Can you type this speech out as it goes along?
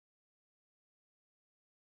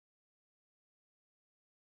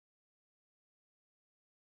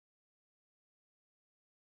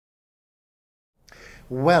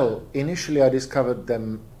Well, initially I discovered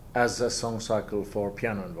them as a song cycle for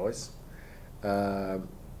piano and voice, uh,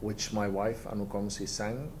 which my wife Anu Komsi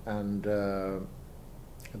sang, and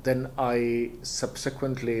then I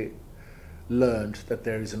subsequently learned that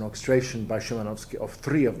there is an orchestration by Szymanowski of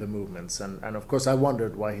three of the movements, and of course I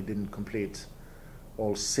wondered why he didn't complete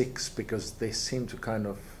all six, because they seem to kind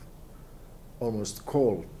of almost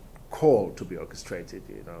call to be orchestrated.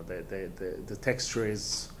 You know, the texture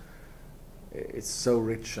is, it's so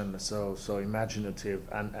rich and so imaginative,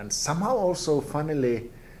 and somehow also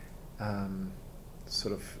funnily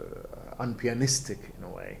sort of unpianistic in a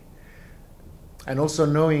way. And also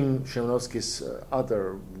knowing Szymanowski's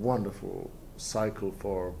other wonderful cycle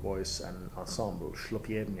for voice and ensemble,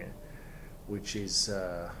 Szlopienie, which is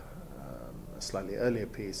a slightly earlier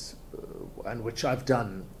piece, and which I've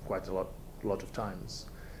done quite a lot of times,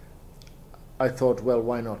 I thought, well,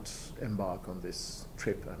 why not embark on this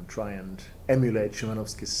trip and try and emulate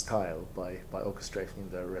Szymanowski's style by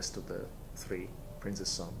orchestrating the rest of the three Princess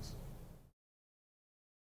songs.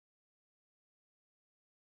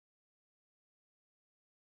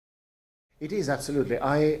 It is, absolutely.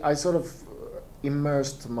 I sort of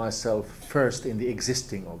immersed myself first in the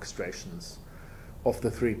existing orchestrations of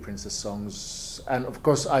the three Princess songs, and of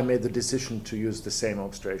course I made the decision to use the same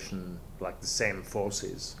orchestration, like the same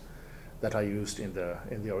forces that I used in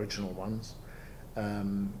the original ones.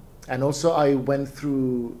 And also I went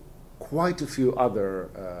through quite a few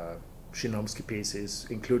other Szymanowski pieces,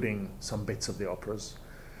 including some bits of the operas,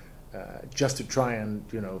 just to try and,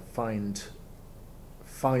 you know, find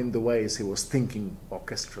the ways he was thinking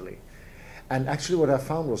orchestrally. And actually what I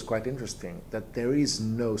found was quite interesting, that there is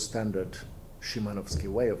no standard Szymanowski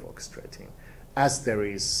way of orchestrating, as there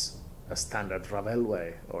is a standard Ravel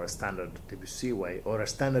way, or a standard Debussy way, or a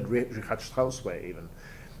standard Richard Strauss way even.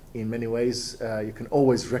 In many ways, you can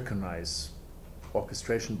always recognize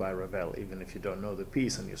orchestration by Ravel, even if you don't know the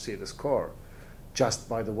piece and you see the score, just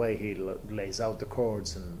by the way he lays out the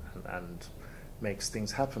chords and makes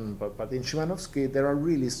things happen. But in Szymanowski, there are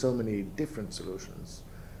really so many different solutions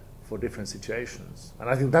for different situations. And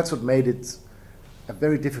I think that's what made it a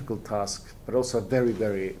very difficult task, but also a very,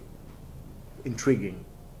 very intriguing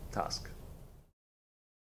task.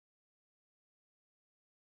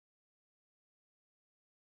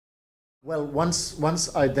 Well,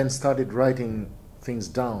 once I then started writing things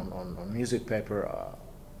down on music paper,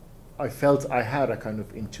 I felt I had a kind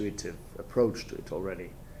of intuitive approach to it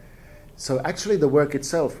already. So actually the work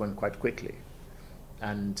itself went quite quickly,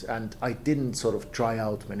 and I didn't sort of try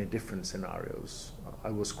out many different scenarios. I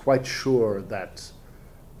was quite sure that,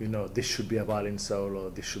 you know, this should be a violin solo,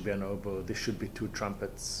 this should be an oboe, this should be two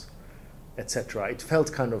trumpets, etc. It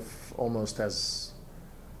felt kind of almost as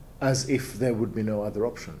if there would be no other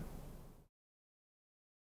option.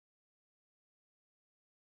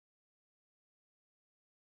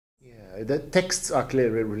 Yeah, the texts are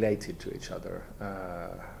clearly related to each other.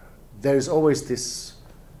 There's always this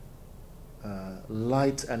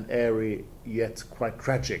light and airy, yet quite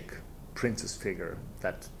tragic princess figure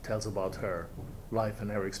that tells about her life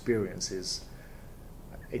and her experiences.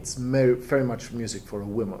 It's very much music for a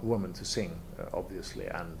woman to sing, obviously,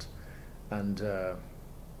 and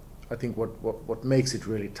I think what makes it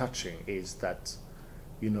really touching is that,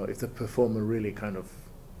 you know, if the performer really kind of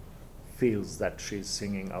feels that she's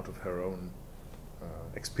singing out of her own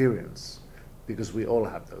experience, because we all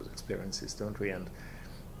have those experiences, don't we?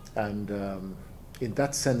 And in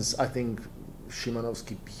that sense, I think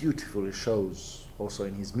Szymanowski beautifully shows also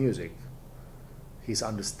in his music his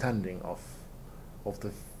understanding of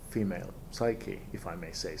the female psyche, if I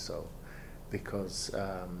may say so, because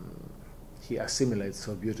he assimilates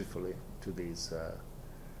so beautifully to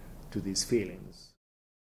these feelings.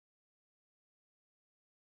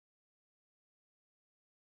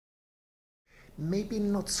 Maybe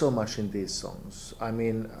not so much in these songs. I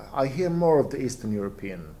mean, I hear more of the Eastern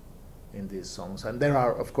European in these songs, and there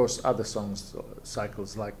are, of course, other songs,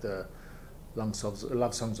 cycles like the love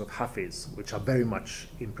songs of Hafiz, which are very much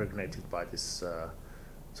impregnated by this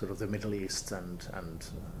sort of the Middle East and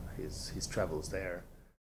his travels there.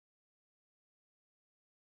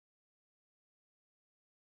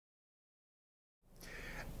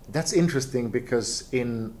 That's interesting, because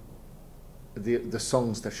in the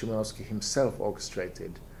songs that Szymanowski himself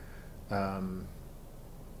orchestrated,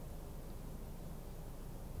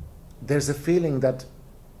 there's a feeling that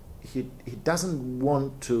he doesn't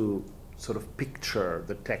want to sort of picture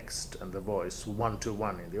the text and the voice one to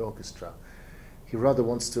one in the orchestra. He rather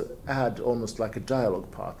wants to add almost like a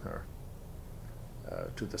dialogue partner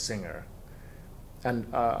to the singer.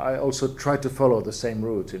 And I also try to follow the same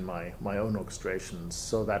route in my own orchestrations,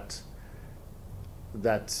 so that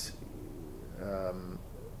that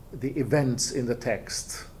the events in the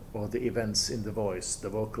text or the events in the voice, the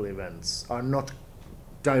vocal events, are not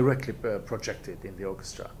directly projected in the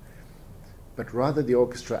orchestra, but rather the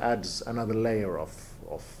orchestra adds another layer of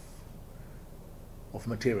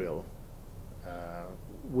material,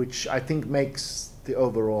 which I think makes the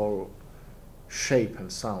overall shape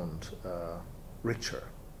and sound richer.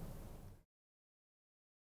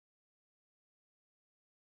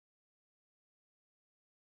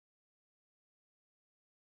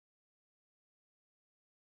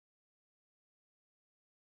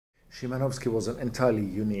 Szymanowski was an entirely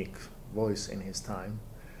unique voice in his time,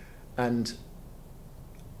 and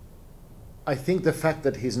I think the fact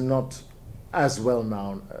that he's not as well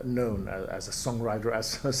known as a songwriter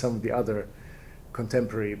as some of the other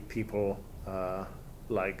contemporary people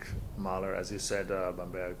like Mahler, as you said,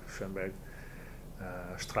 Bamberg, Schoenberg,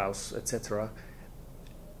 Strauss, etc.,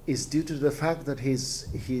 is due to the fact that his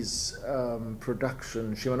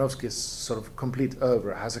production, Szymanowski's sort of complete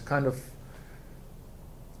oeuvre, has a kind of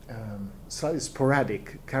slightly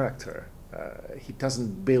sporadic character. He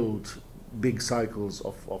doesn't build big cycles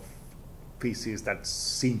of pieces that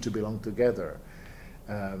seem to belong together.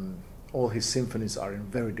 All his symphonies are in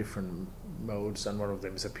very different modes, and one of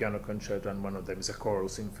them is a piano concerto, and one of them is a choral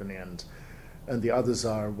symphony, and the others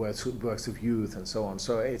are works of youth, and so on.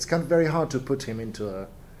 So it's kind of very hard to put him into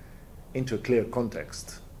a clear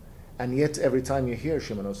context. And yet, every time you hear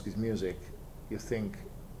Szymanowski's music, you think,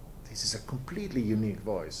 this is a completely unique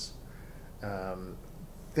voice,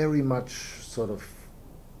 very much sort of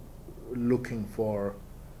looking for,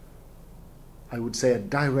 I would say, a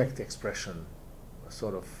direct expression, a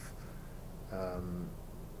sort of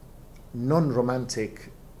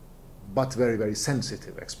non-romantic but very, very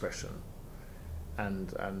sensitive expression. And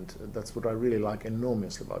that's what I really like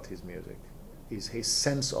enormously about his music, is his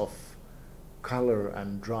sense of color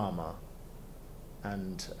and drama,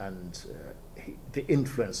 and the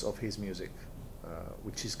influence of his music,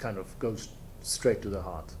 which is kind of goes straight to the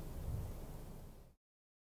heart.